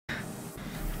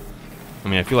I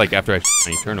mean, I feel like after I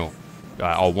play Eternal,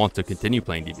 I'll want to continue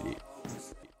playing DBD.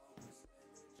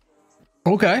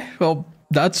 Okay, well,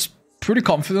 that's pretty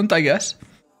confident, I guess.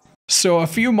 So a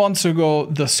few months ago,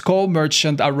 the Skull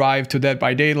Merchant arrived to Dead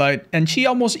by Daylight, and she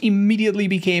almost immediately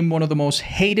became one of the most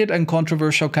hated and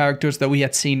controversial characters that we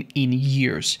had seen in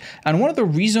years. And one of the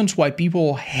reasons why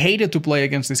people hated to play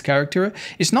against this character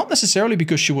is not necessarily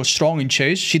because she was strong in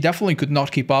chase, she definitely could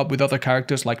not keep up with other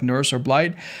characters like Nurse or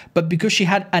Blight, but because she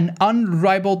had an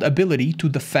unrivaled ability to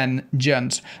defend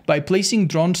gens. By placing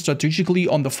drones strategically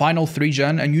on the final 3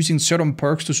 gen and using certain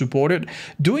perks to support it,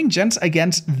 doing gens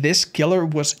against this killer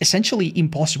was essentially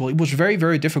impossible. It was very,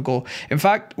 very difficult. In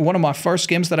fact, one of my first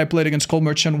games that I played against Skull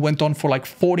Merchant went on for like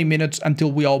 40 minutes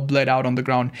until we all bled out on the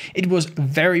ground. It was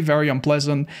very, very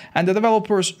unpleasant, and the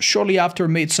developers shortly after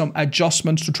made some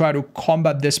adjustments to try to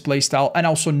combat this playstyle and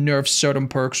also nerf certain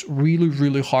perks really,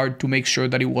 really hard to make sure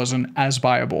that it wasn't as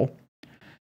viable.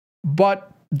 But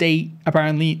they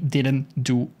apparently didn't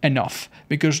do enough,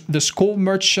 because the Skull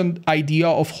Merchant idea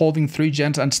of holding 3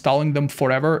 gens and stalling them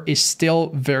forever is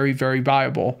still very, very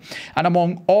viable. And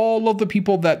among all of the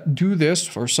people that do this,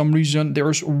 for some reason,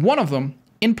 there's one of them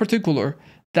in particular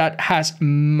that has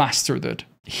mastered it.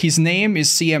 His name is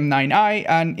CM9I,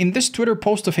 and in this Twitter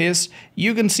post of his,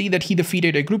 you can see that he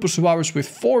defeated a group of survivors with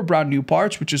 4 brand new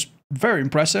parts, which is very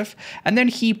impressive. And then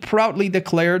he proudly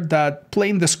declared that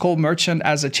playing the Skull Merchant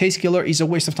as a chase killer is a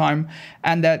waste of time,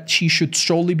 and that she should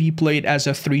solely be played as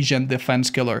a 3-gen defense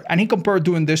killer. And he compared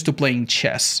doing this to playing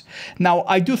chess. Now,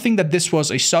 I do think that this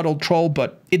was a subtle troll,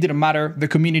 but it didn't matter. The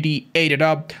community ate it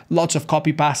up. Lots of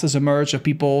copy pastes emerged of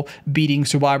people beating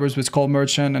survivors with Skull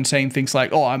Merchant and saying things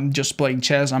like, oh, I'm just playing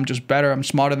chess, I'm just better, I'm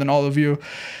smarter than all of you.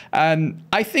 And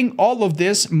I think all of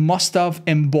this must have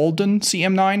emboldened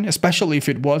CM9, especially if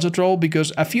it was a troll,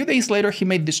 because a few days later he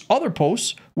made this other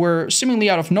post where, seemingly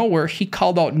out of nowhere, he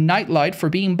called out Nightlight for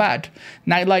being bad.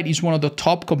 Nightlight is one of the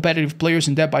top competitive players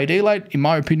in Dead by Daylight, in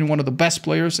my opinion one of the best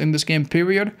players in this game,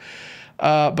 period.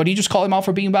 But he just called him out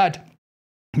for being bad.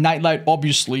 Nightlight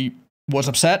obviously was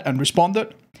upset and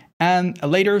responded. And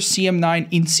later, CM9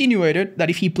 insinuated that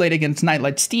if he played against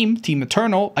Nightlight's team, Team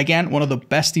Eternal, again, one of the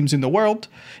best teams in the world,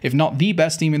 if not the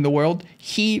best team in the world,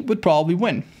 he would probably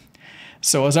win.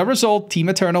 So as a result, Team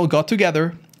Eternal got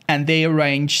together and they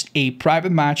arranged a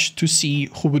private match to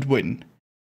see who would win.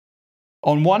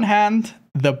 On one hand,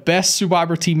 the best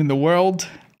survivor team in the world.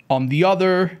 On the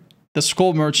other, the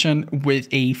Skull Merchant with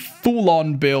a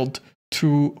full-on build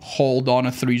to hold on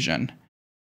a 3-gen.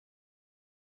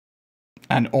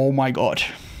 And oh my god,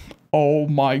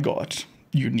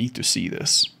 you need to see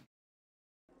this.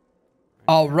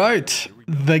 Alright,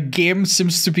 the game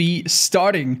seems to be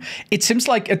starting. It seems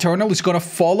like Eternal is gonna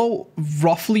follow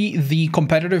roughly the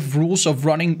competitive rules of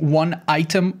running one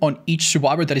item on each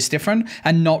survivor that is different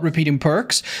and not repeating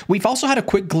perks. We've also had a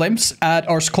quick glimpse at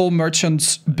our Skull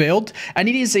Merchant's build, and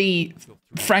it is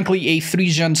frankly a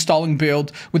 3-gen stalling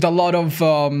build with a lot of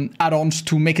add-ons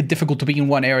to make it difficult to be in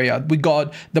one area. We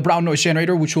got the brown noise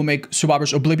generator, which will make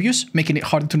survivors oblivious, making it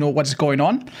hard to know what's going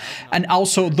on. And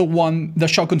also the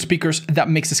shotgun speakers that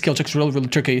makes the skill checks really, really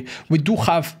tricky. We do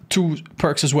have 2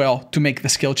 perks as well to make the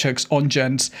skill checks on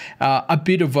gens a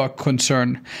bit of a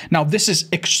concern. Now, this is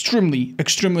extremely,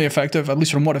 extremely effective, at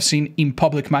least from what I've seen in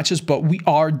public matches, but we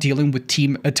are dealing with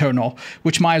Team Eternal,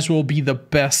 which might as well be the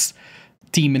best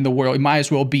team in the world. It might as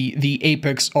well be the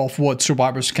apex of what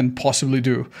survivors can possibly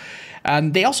do.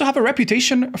 And they also have a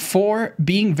reputation for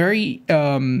being very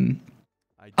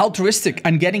altruistic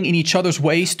and getting in each other's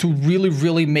ways to really,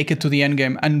 really make it to the end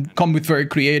game and come with very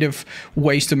creative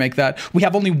ways to make that. We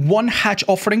have only 1 hatch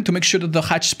offering to make sure that the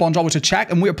hatch spawns always a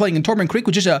check, and we are playing in Torment Creek,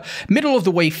 which is a middle of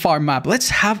the way farm map. Let's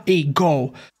have a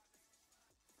go.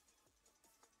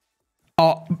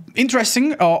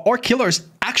 Interesting, our killer is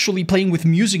actually playing with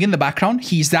music in the background.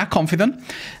 He's that confident.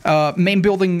 Main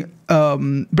building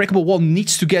breakable wall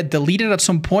needs to get deleted at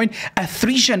some point. A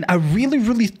 3-gen, a really,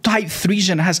 really tight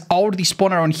 3-gen has already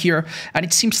spawned around here, and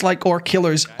it seems like our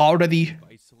killer is already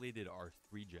isolated our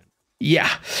 3-gen.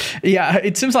 Yeah,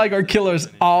 it seems like our killer is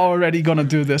already gonna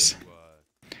do this.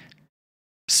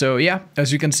 So yeah,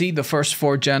 as you can see, the first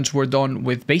 4 gens were done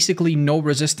with basically no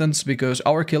resistance because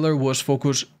our killer was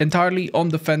focused entirely on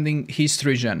defending his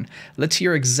 3-gen. Let's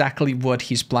hear exactly what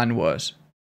his plan was.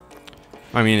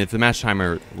 I mean, if the match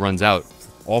timer runs out,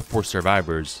 all 4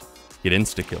 survivors get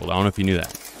insta-killed. I don't know if you knew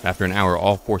that. After an hour,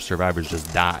 all 4 survivors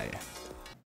just die.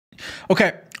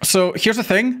 Okay, so here's the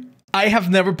thing. I have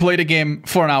never played a game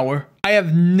for an hour. I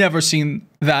have never seen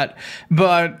that,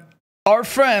 but our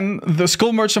friend, the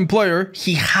Skull Merchant player,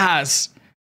 he has.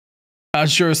 I'm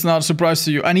sure it's not a surprise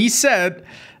to you. And he said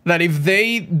that if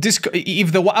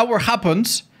if the hour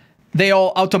happens, they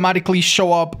all automatically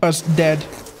show up as dead.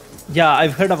 Yeah,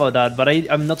 I've heard about that, but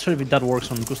I'm not sure if that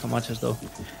works on custom matches though.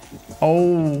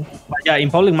 Oh. But yeah, in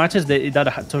public matches,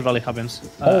 that totally happens.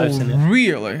 I've seen it.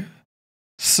 Really?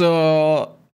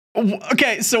 So,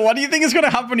 okay, so what do you think is going to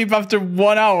happen if after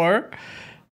 1 hour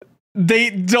they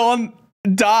don't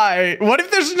die? What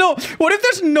if there's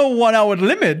no 1 hour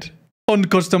limit on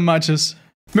custom matches?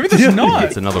 Maybe there's not.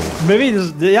 It's another one. Maybe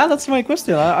that's my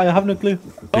question. I have no clue.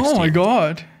 Oh my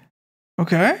god.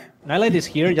 Okay. Nightlight is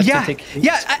here just to take hits.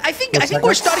 Yeah, I think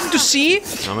we're starting to see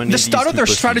the start of their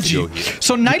strategy.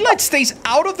 So Nightlight stays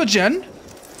out of the gen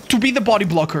to be the body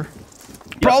blocker.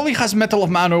 Probably has Metal of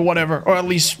Man or whatever, or at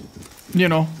least, you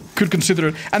know, could consider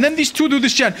it. And then these two do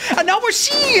this gen, and now we're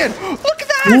seeing it. Look at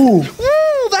that! Ooh,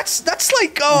 that's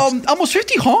like almost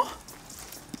 50, huh?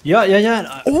 Yeah.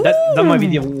 That might be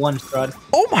the one strat.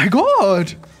 Oh my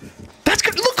god! That's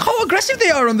good. Look how aggressive they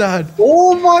are on that.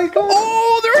 Oh my god!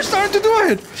 Oh, they're starting to do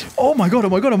it. Oh my god! Oh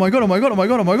my god! Oh my god! Oh my god! Oh my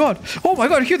god! Oh my god! Oh my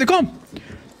god! Here they come.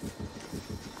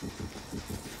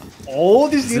 Oh,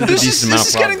 this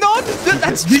is getting done.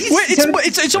 That's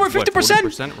it's over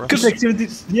 50%. Because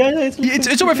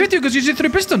it's over 50 because you see 3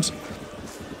 pistons.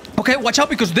 Okay, watch out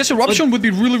because this eruption would be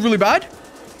really bad.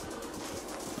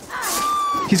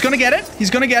 He's gonna get it. He's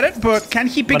gonna get it, but can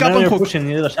he pick up on hook? Pushing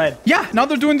the other side. Yeah, now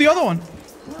they're doing the other one.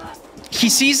 He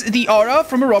sees the aura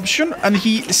from eruption, and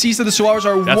he sees that the Suaras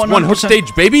are 100%. That's one hook stage,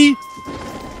 baby.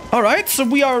 All right, so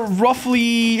we are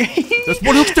roughly that's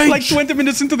one hook stage. like 20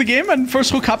 minutes into the game, and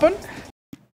first hook happened.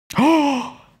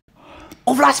 Oh,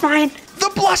 blast mine! The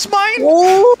blast mine!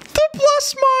 Oh, the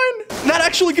blast mine! That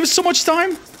actually gives so much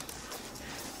time.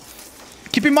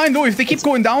 Keep in mind though, if they keep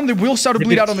going down, they will start to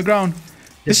bleed out on the ground.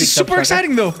 This is super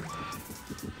exciting though.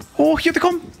 Oh, here they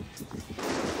come.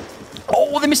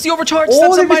 Oh, they missed the overcharge.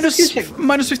 Oh, that's a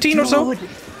minus 15 or so.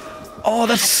 Oh,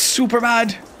 that's super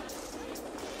bad.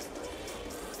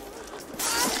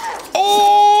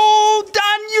 Oh,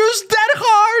 Dan used that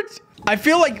hard. I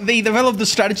feel like they developed the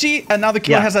strategy and now the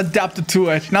killer has adapted to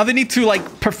it. Now they need to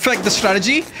like perfect the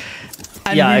strategy.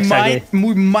 And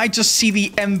we might just see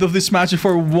the end of this match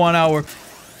for 1 hour.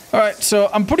 All right, so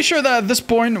I'm pretty sure that at this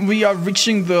point we are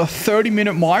reaching the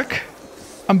 30-minute mark.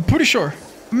 I'm pretty sure.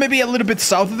 Maybe a little bit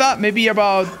south of that, maybe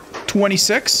about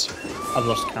 26. I've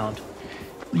lost count.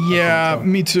 Yeah,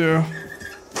 me too.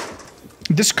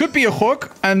 This could be a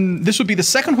hook, and this would be the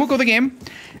second hook of the game,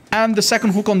 and the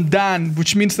second hook on Dan,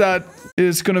 which means that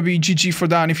it's gonna be GG for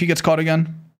Dan if he gets caught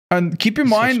again. And keep in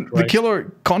mind, the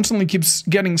killer constantly keeps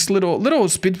getting little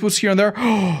speed boosts here and there.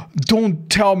 Don't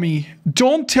tell me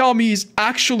he's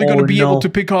actually going to be able to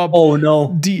pick up. Oh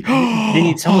no! They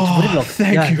need someone to put it up.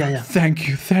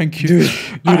 Thank you. Dude,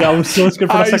 I was so scared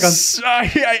for a second.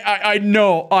 I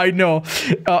know.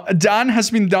 Dan has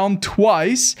been down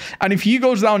twice, and if he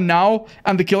goes down now,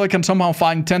 and the killer can somehow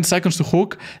find 10 seconds to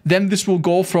hook, then this will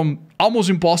go from almost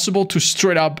impossible to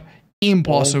straight up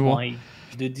impossible. Oh my.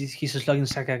 Dude, he's slugging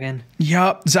Zaka again.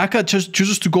 Yeah, Zaka just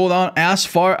chooses to go down as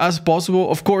far as possible.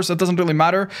 Of course, that doesn't really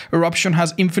matter. Eruption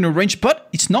has infinite range, but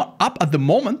it's not up at the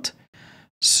moment.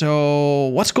 So,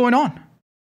 what's going on?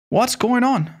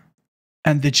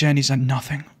 And the gen is at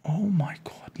nothing. Oh my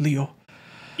god, Leo.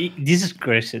 This is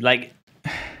crazy. Like,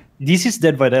 this is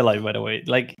Dead by Daylight, by the way.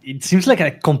 Like, it seems like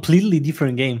a completely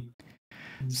different game.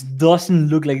 It doesn't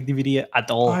look like DVD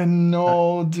at all. I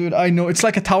know, dude. I know. It's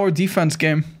like a tower defense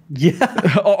game. Yeah.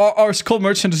 Our Skull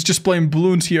Merchant is just playing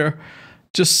balloons here.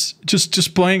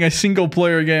 Just playing a single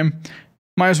player game.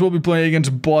 Might as well be playing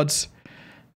against bots.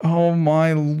 Oh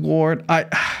my lord. I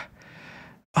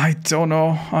don't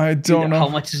know. How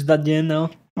much is that gen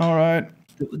now? All right.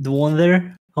 The one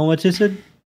there? How much is it?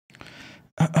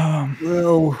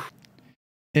 Bro.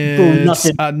 It's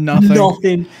nothing. At nothing.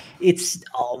 Nothing. It's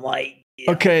my.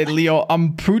 Yeah. Okay, Leo.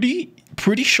 I'm pretty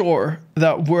sure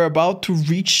that we're about to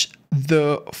reach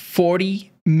the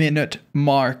 40-minute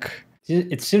mark.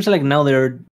 It seems like now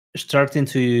they're starting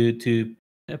to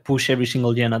push every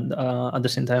single gen at the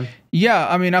same time. Yeah,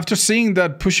 I mean, after seeing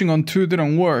that pushing on 2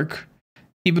 didn't work,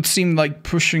 it would seem like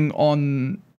pushing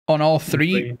on all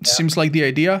 3 seems like the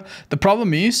idea. The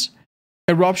problem is,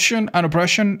 Eruption and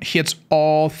Oppression hits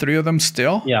all 3 of them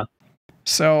still. Yeah.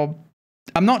 So,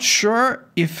 I'm not sure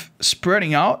if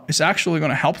spreading out is actually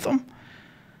going to help them.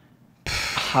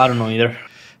 I don't know either.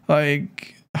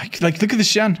 Like look at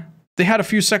this gen. They had a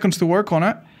few seconds to work on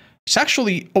it. It's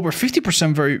actually over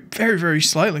 50% very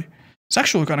slightly. It's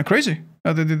actually kind of crazy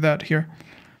that they did that here.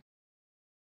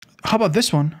 How about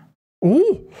this one?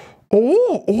 Whoa. We're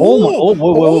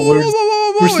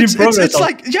seeing progress. It's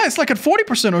like at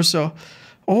 40% or so.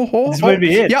 This might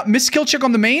be it. Yeah, miss skill check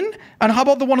on the main. And how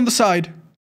about the one on the side?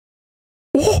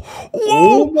 Oh, whoa!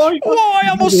 Oh my God. Whoa! I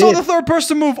almost saw the third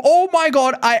person move. Oh my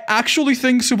God! I actually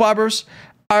think survivors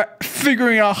are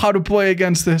figuring out how to play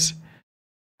against this.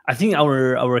 I think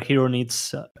our hero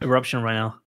needs eruption right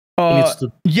now.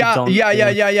 Yeah.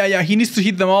 He needs to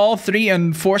hit them all three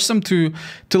and force them to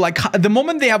like the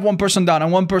moment they have one person down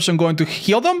and one person going to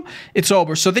heal them, it's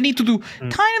over. So they need to do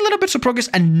tiny little bits of progress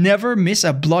and never miss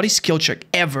a bloody skill check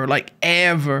ever, like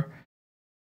ever.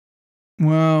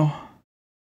 Wow.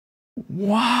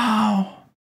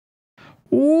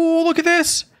 Oh, look at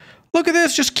this. Look at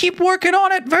this. Just keep working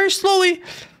on it very slowly.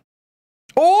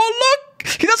 Oh, look.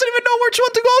 He doesn't even know which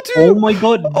one to go to. Oh my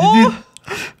God. Oh.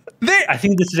 I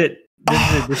think this is it.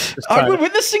 Are we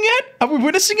witnessing it? Are we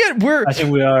witnessing it? I think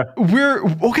we are. We're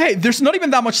okay. There's not even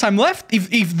that much time left.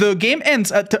 If the game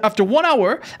ends after 1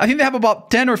 hour, I think they have about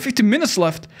 10 or 15 minutes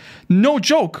left. No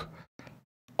joke.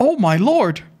 Oh my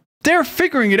Lord. They're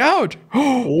figuring it out.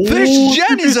 This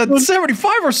gen is at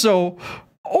 75 or so.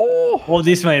 Oh,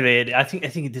 this might be it. I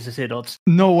think this is it, Odds.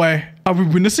 No way. Are we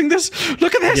witnessing this?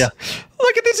 Look at this. Yeah.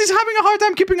 Look at this. He's having a hard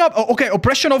time keeping up. Oh, okay,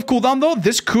 oppression of cooldown though.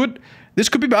 This could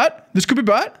be bad. This could be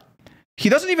bad. He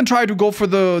doesn't even try to go for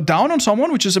the down on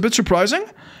someone, which is a bit surprising.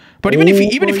 But even if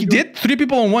he did, 3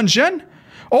 people on 1 gen.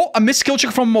 Oh, a missed skill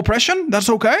check from oppression. That's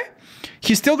okay.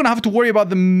 He's still gonna have to worry about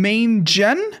the main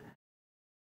gen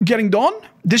getting done.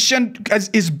 This gen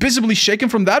is visibly shaken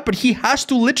from that, but he has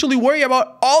to literally worry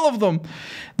about all of them.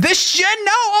 This gen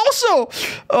now also.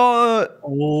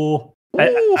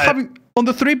 Having on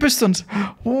the 3 pistons.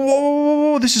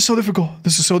 Whoa, this is so difficult.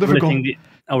 This is so difficult. I think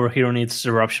our hero needs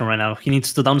eruption right now. He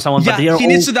needs to down someone. Yeah, but he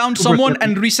needs to down someone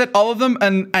and reset all of them,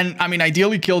 and I mean,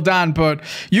 ideally kill Dan. But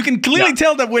you can clearly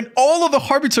tell that when all of the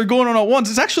heartbeats are going on at once,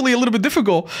 it's actually a little bit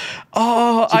difficult.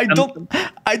 I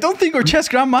don't think our chess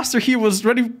grandmaster here was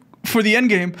ready for the end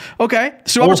game. Okay,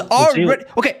 so are ready.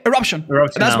 Okay, eruption.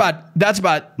 That's bad. That's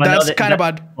bad. That's kind of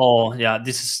bad. Oh yeah,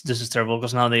 this is terrible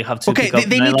because now they have to. Okay,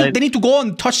 they need to go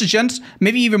and touch the gens.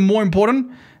 Maybe even more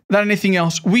important than anything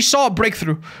else. We saw a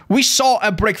breakthrough.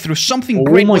 Something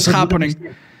great was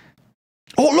happening.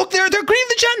 Oh, look, they're greening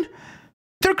the gen.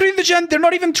 They're greening the gen. They're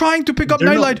not even trying to pick up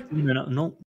Nightlight.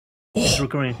 No. He's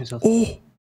recovering himself. Oh.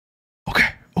 Okay.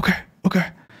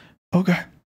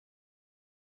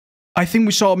 I think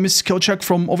we saw a missed skill check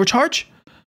from Overcharge.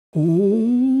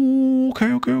 Oh,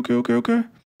 okay.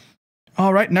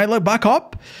 All right, Nightlight back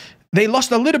up. They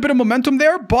lost a little bit of momentum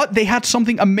there, but they had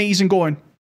something amazing going.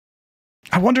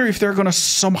 I wonder if they're gonna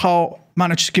somehow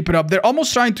manage to keep it up. They're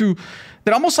almost like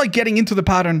getting into the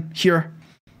pattern here.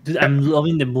 Dude, I'm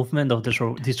loving the movement of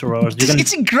these survivors.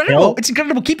 It's incredible. It's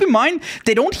incredible. Keep in mind,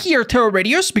 they don't hear terror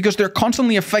radios because they're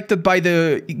constantly affected by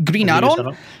the green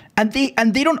add-on. And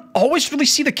they don't always really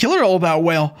see the killer all that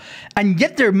well. And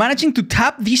yet they're managing to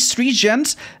tap these 3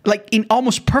 gens like in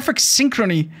almost perfect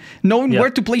synchrony. Knowing where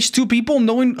to place 2 people,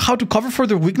 knowing how to cover for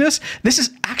their weakness. This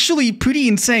is actually pretty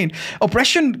insane.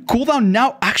 Oppression cooldown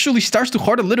now actually starts to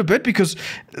hurt a little bit because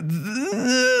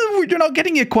you're not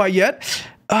getting it quite yet.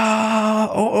 Who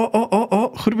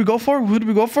do we go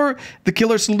for? The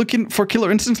killer's looking for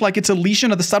killer instincts like it's a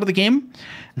lesion at the start of the game.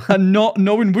 And not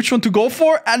knowing which one to go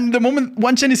for. And the moment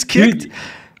one gen is kicked.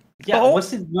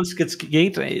 Once it gets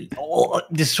kicked,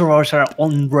 the survivors are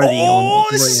already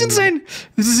this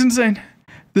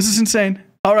is insane.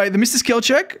 All right, the missed skill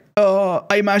check.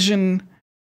 I imagine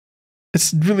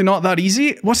it's really not that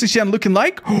easy. What's this gen looking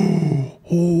like?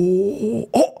 Whoa,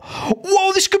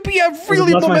 this could be a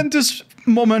really momentous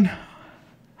moment.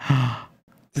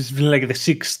 This has been like the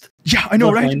 6th. Yeah, I know,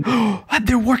 right? And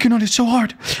they're working on it so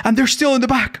hard. And they're still in the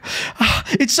back.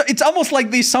 It's almost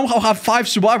like they somehow have 5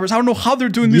 survivors. I don't know how they're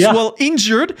doing this well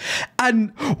injured.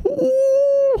 And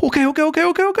okay.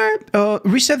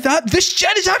 Reset that. This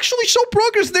gen is actually so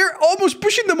progress. They're almost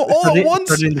pushing them all at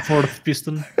once. In the 4th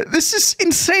piston. This is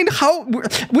insane. How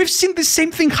we've seen the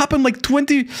same thing happen like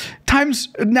 20 times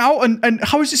now. And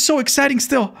how is this so exciting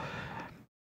still?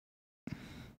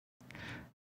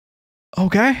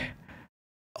 Okay.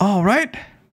 All right.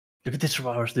 Look at the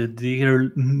survivors, dude. They are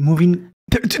moving.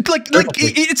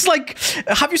 It's like,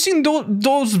 have you seen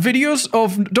those videos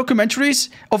of documentaries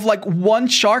of like one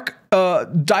shark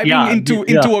diving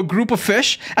into a group of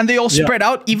fish and they all spread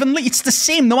out evenly? It's the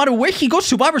same. No matter where he goes,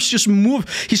 survivors just move.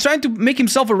 He's trying to make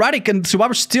himself erratic and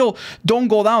survivors still don't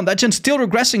go down. That gen's still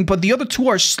regressing, but the other 2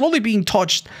 are slowly being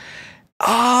touched.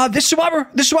 This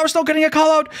survivor's not getting a call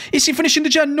out. Is he finishing the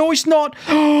gen? No, he's not.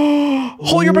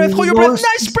 Hold your breath.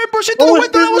 Nice sprint burst into the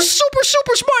window. That was super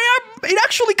smart. It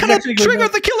actually kind of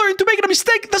triggered the killer into making a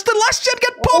mistake. Does the last gen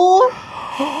get pulled?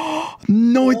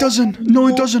 No, it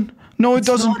doesn't. No, it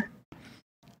doesn't.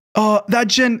 That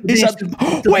gen is at...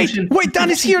 Wait, Dan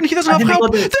is here and he doesn't have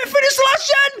help. They finished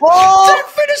last gen! They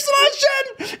finished last gen!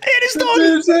 It is done!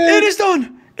 It is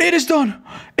done! It is done!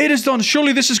 It is done!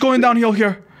 Surely this is going downhill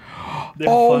here.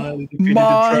 Oh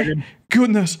my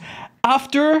goodness.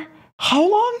 After how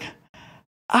long?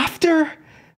 After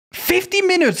 50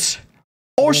 minutes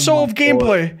or so of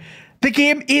gameplay, the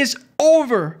game is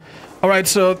over. All right,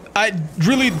 so I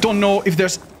really don't know if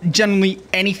there's generally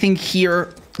anything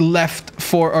here left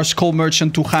for our Skull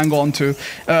Merchant to hang on to.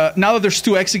 Now that there's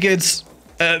 2 exegates,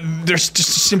 there's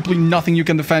just simply nothing you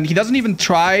can defend. He doesn't even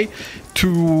try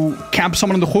to camp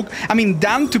someone on the hook. I mean,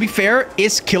 Dan, to be fair,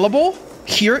 is killable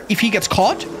here if he gets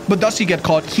caught. But does he get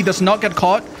caught? He does not get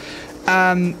caught.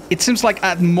 It seems like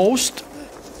at most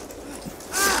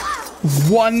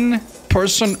 1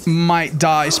 person might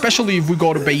die, especially if we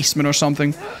go to basement or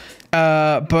something.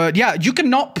 But yeah, you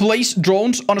cannot place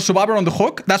drones on a survivor on the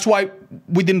hook. That's why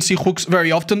we didn't see hooks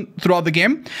very often throughout the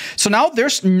game. So now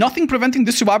there's nothing preventing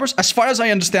the survivors, as far as I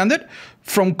understand it,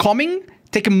 from coming,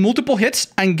 taking multiple hits,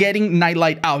 and getting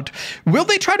Nightlight out. Will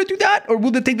they try to do that, or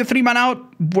will they take the 3-man out?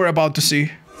 We're about to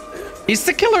see. Is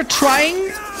the killer trying?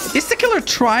 Is the killer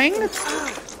trying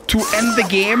to end the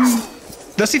game?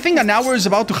 Does he think an hour is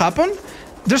about to happen?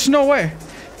 There's no way.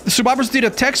 The survivors did a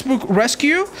textbook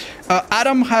rescue.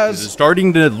 Adam has... It's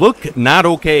starting to look not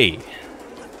okay.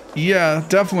 Yeah,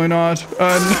 definitely not.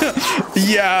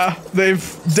 Yeah, they've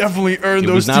definitely earned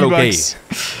those T-Bucks.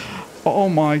 Okay. Oh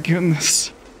my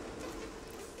goodness.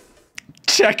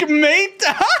 Checkmate!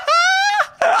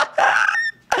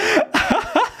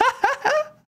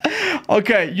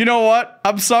 Okay, you know what?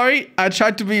 I'm sorry. I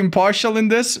tried to be impartial in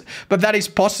this, but that is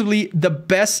possibly the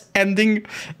best ending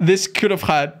this could have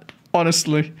had.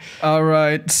 Honestly. All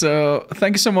right. So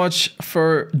thank you so much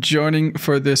for joining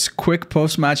for this quick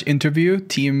post-match interview,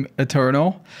 Team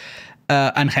Eternal.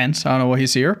 And hence, I don't know why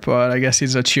he's here, but I guess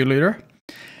he's a cheerleader.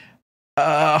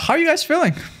 How are you guys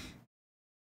feeling?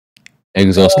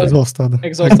 Exhausted.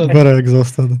 Very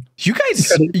exhausted. You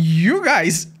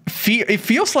guys feel, it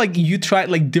feels like you tried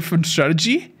like different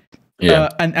strategy. Yeah.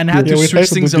 And had to switch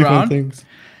things around.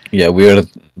 Yeah, we are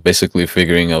basically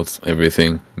figuring out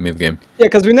everything mid-game. Yeah,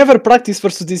 because we never practiced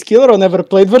versus this killer or never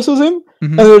played versus him.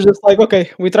 And we were just like,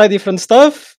 okay, we try different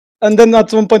stuff. And then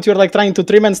at one point, you're like trying to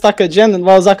 3-man stack a gen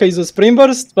while Zaka is a Spring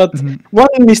Burst. But one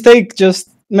mistake just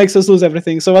makes us lose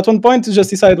everything. So at one point, we just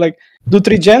decided like, do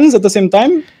 3 gens at the same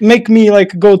time. Make me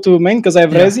like go to main because I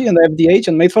have Resi and I have DH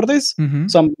and made for this.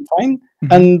 So I'm fine.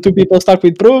 And 2 people stuck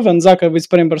with Prove and Zaka with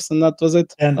Spring Burst, and that was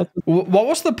it. What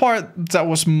was the part that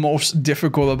was most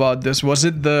difficult about this? Was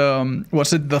it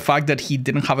the fact that he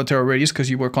didn't have a terror radius because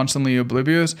you were constantly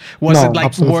oblivious? Was it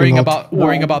like worrying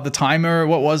about the timer?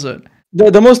 What was it?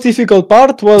 The most difficult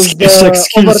part was the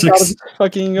overcharge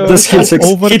fucking overcharge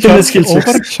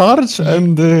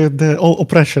and the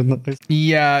oppression.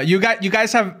 Yeah, you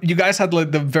guys had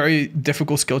like the very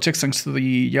difficult skill checks thanks to the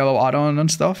yellow add-on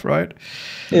and stuff, right?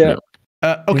 Yeah.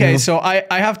 Okay, so I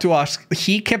have to ask.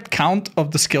 He kept count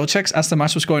of the skill checks as the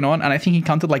match was going on, and I think he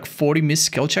counted like 40 missed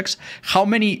skill checks. How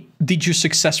many did you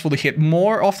successfully hit?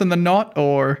 More often than not,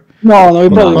 or no,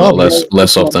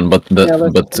 less often. But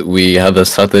we had a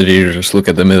strategy to just look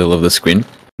at the middle of the screen,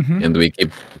 and we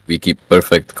keep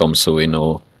perfect comms, so we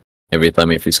know every time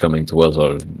if he's coming to us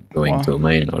or going to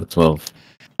main or 12.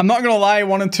 I'm not gonna lie, I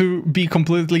wanted to be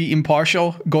completely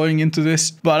impartial going into this,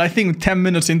 but I think 10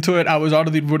 minutes into it, I was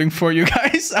already rooting for you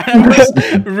guys. I was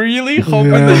really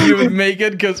hoping that you would make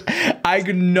it because I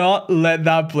could not let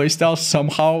that playstyle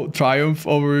somehow triumph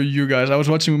over you guys. I was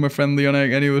watching with my friend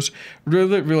Leonek and it was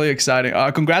really, really exciting.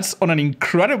 Congrats on an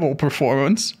incredible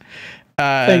performance.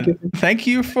 Thank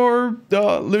you for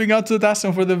living up to the task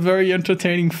and for the very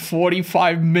entertaining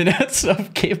 45 minutes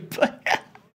of gameplay.